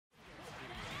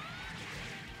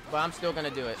but I'm still gonna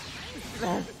do it.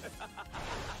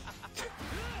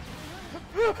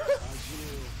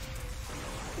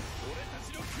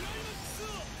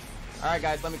 Alright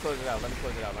guys, let me close it out.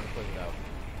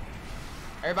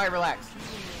 Everybody relax.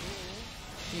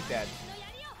 He's dead.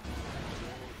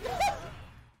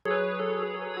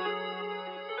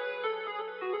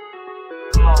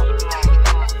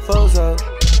 Foes up,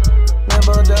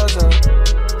 Lambo does up,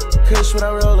 Kush when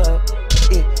I roll up,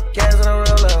 yeah, gas when I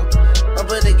roll up. I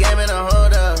put the game in a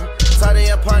hold up, saw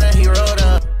the opponent, he rolled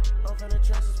up. I'm from the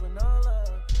trenches with no love,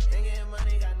 ain't getting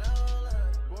money, got no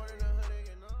love. Born in the hood, ain't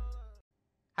get no love.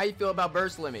 How you feel about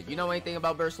burst limit? You know anything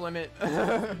about burst limit?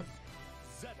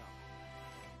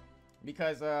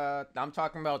 Because I'm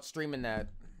talking about streaming that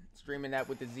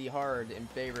with the Z hard in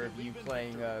favor of you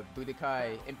playing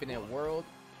Budokai Infinite World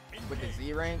with the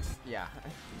Z ranks. Yeah.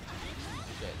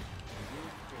 Shit.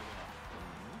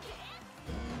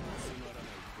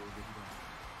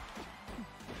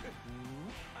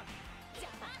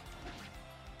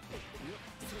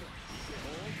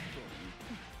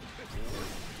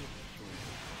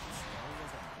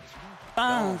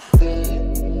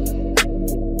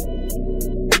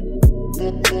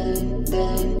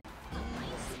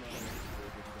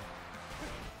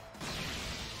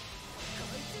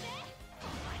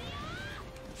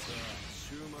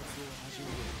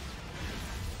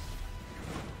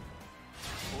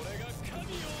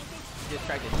 Just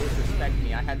tried to disrespect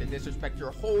me. I had to disrespect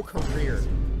your whole career.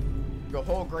 Your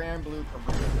whole Granblue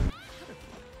career.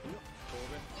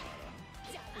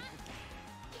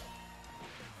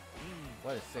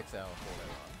 What is 6L?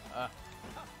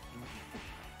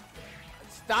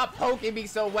 Stop poking me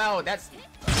so well. That's...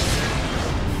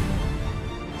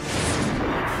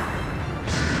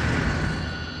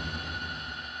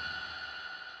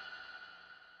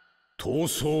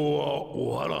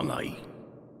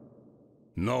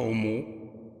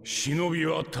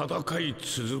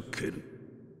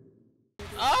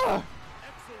 Oh!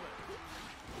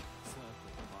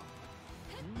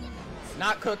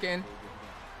 Not cooking.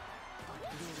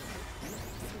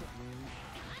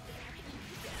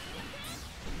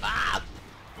 Ah!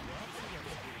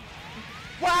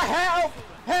 Why help!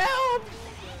 Help!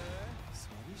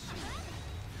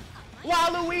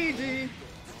 Waluigi!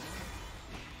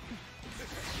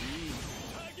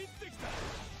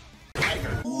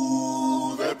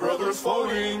 Ooh, that brother's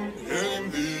floating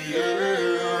in the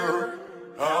air.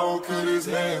 How could his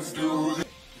hands do this?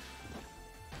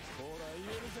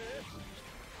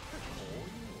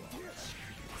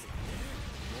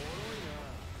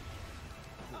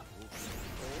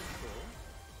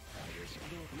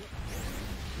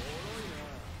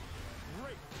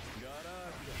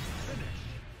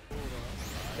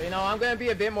 You know, I'm gonna be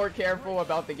a bit more careful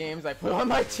about the games I put on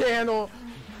my channel.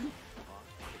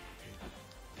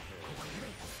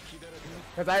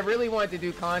 Because I really wanted to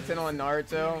do content on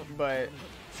Naruto, but...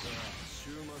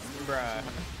 bruh.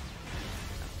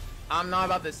 I'm not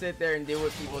about to sit there and deal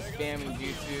with people spamming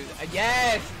jutsus.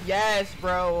 Yes! Yes,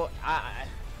 bro!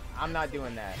 I'm not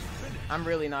doing that. I'm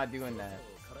really not doing that.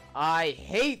 I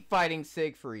hate fighting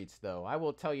Siegfrieds, though. I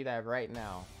will tell you that right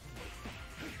now.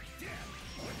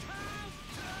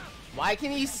 Why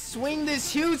can he swing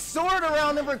this huge sword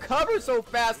around and recover so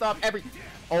fast off every...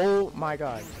 Oh my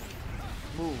god.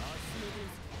 Move.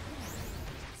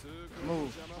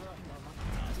 Move.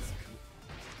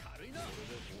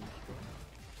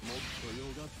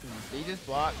 Did he just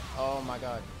block? Oh my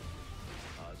god.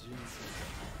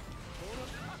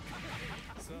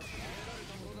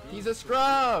 He's a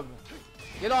scrub!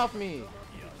 Get off me!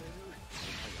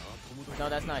 No,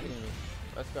 that's not hitting me.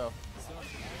 Let's go.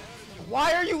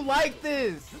 Why are you like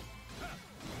this?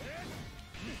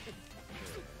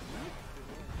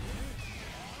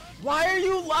 Why are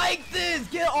you like this?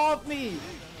 Get off me!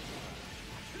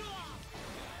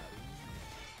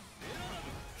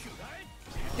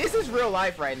 This is real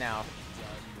life right now.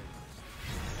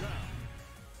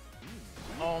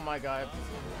 Oh my god.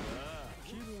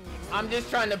 I'm just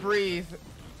trying to breathe.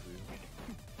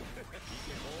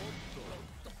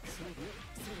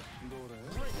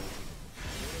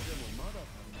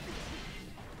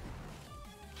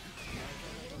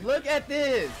 Look at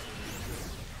this.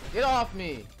 Get off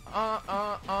me.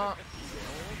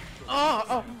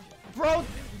 Bro,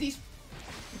 these...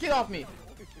 Get off me.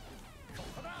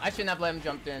 I shouldn't have let him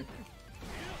jump in.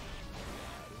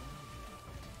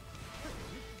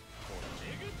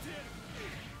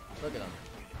 Look at him.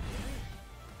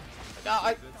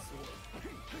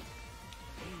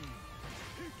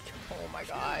 Oh my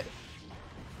god.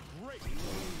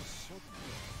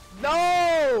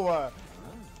 No!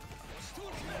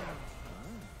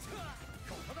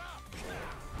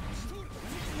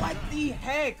 What the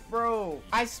heck, bro?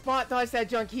 I spot dodged that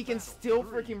junk. He can still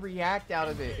freaking react out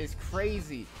of it. It's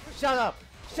crazy. Shut up.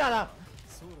 Shut up.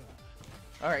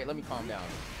 Alright, let me calm down.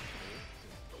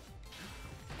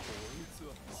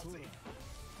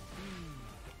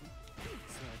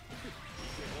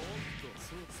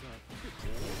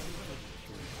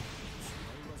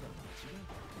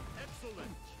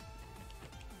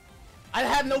 I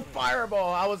had no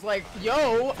fireball. I was like,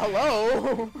 yo,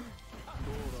 hello.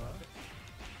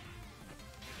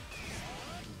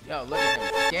 Yo, look at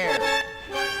him, scared.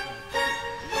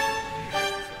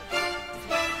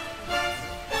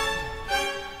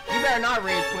 You better not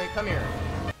rage quit. Come here.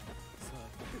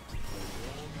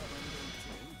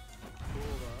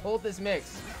 Hold this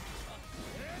mix.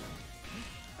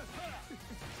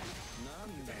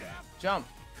 Jump.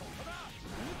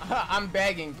 I'm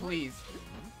begging, please.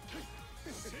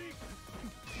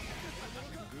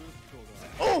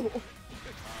 Oh!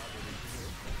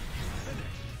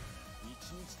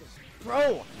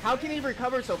 Bro, how can he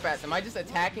recover so fast? Am I just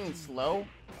attacking slow?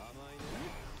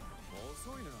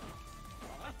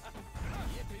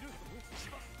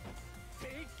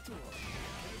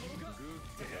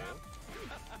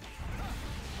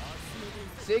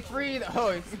 Siegfried?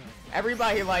 Oh,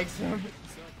 everybody likes him.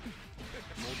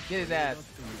 Get his ass.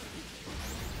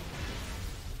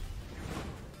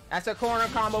 That's a corner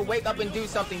combo. Wake up and do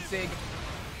something, Sig.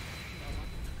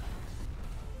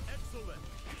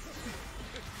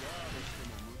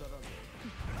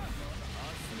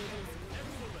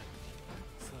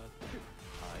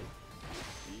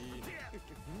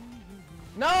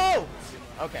 No!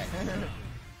 Okay.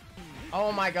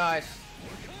 Oh my gosh.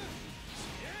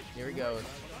 Here he goes.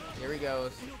 Here he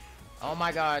goes. Oh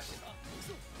my gosh.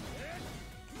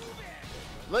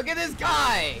 Look at this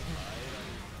guy!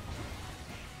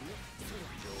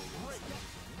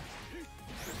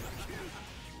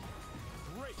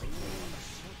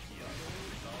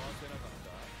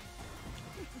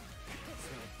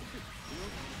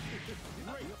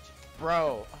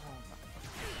 Bro. Oh,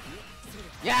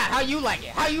 yeah, how you like it?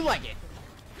 How you like it?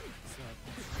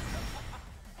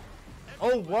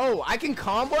 Oh, whoa. I can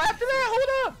combo after that?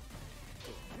 Hold up.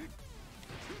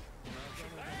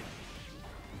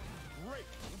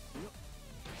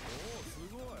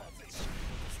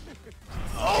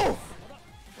 Oh!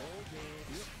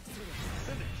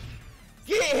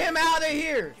 Get him out of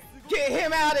here! Get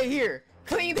him out of here!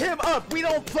 Clean him up! We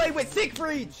don't play with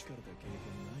Siegfried!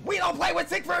 We don't play with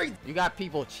Siegfried! You got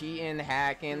people cheating,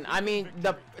 hacking. I mean,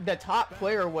 the top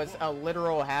player was a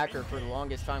literal hacker for the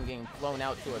longest time, getting flown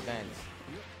out to events.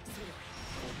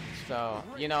 So,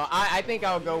 you know, I think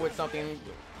I'll go with something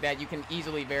that you can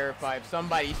easily verify if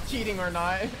somebody's cheating or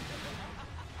not.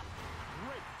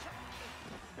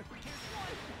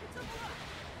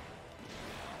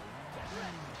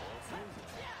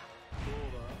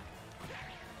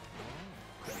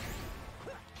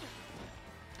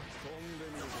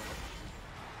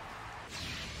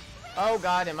 Oh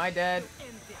god, am I dead?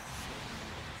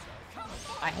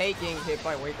 I hate getting hit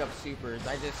by wake up supers.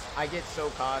 I get so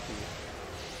cocky.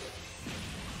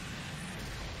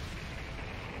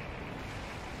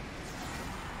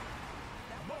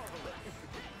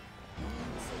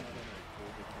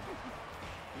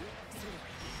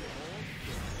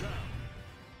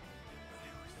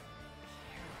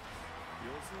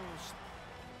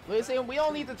 Listen, we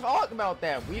don't need to talk about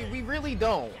that. We really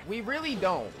don't. We really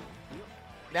don't.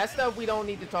 That stuff we don't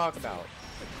need to talk about.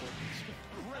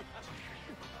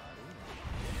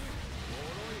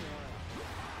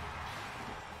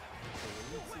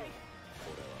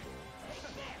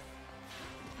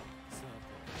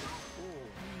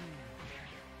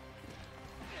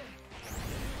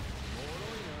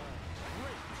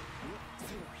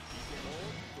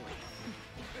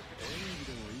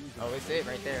 Oh, it's it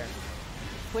right there.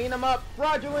 Clean them up,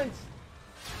 fraudulent.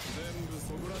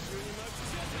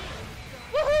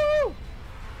 Woohoo!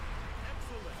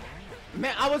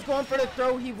 Man, I was going for the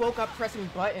throw. He woke up pressing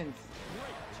buttons.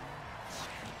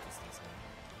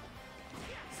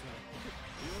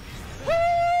 Woo!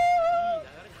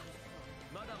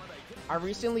 I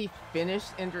recently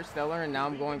finished Interstellar and now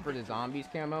I'm going for the zombies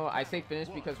camo. I say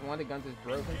finished because one of the guns is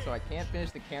broken, so I can't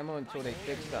finish the camo until they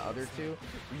fix the other two.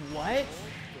 What?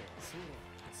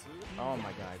 Oh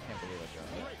my god, I can't believe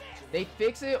that. They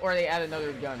fix it or they add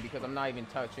another gun because I'm not even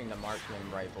touching the marksman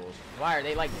rifles. Why, are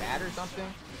they like bad or something?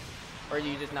 Or do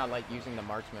you just not like using the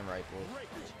marksman rifles?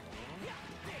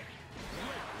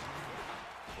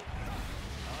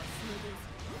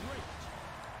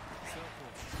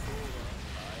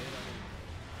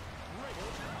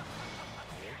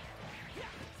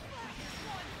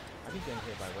 I be getting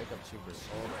hit by wake up supers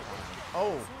all the time.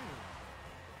 Oh!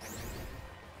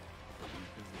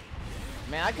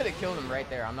 Man, I could have killed him right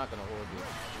there. I'm not gonna hold you.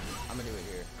 I'm gonna do it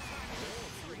here.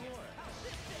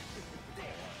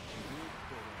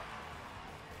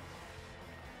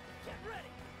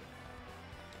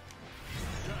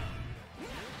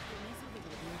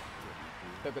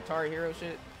 The Guitar Hero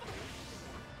shit.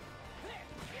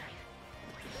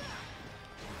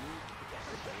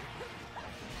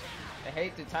 I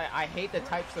hate the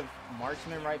types of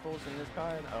marksman rifles in this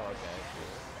card. Oh, okay.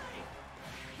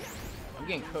 I'm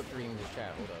getting cooked reading this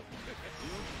chat. Hold up.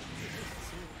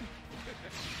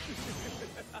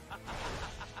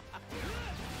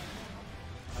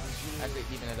 I have to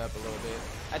even it up a little bit.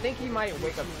 I think he might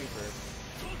wake up super.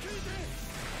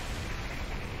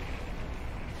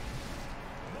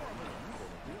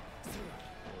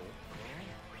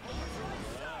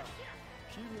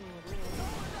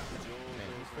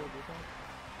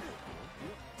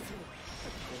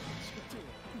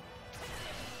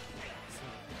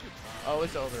 Oh,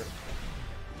 it's over.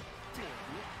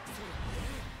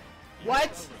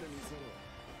 What?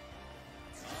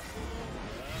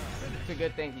 It's a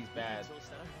good thing he's bad.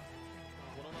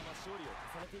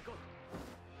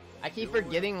 I keep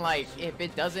forgetting, like,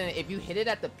 if you hit it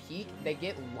at the peak, they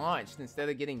get launched instead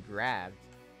of getting grabbed.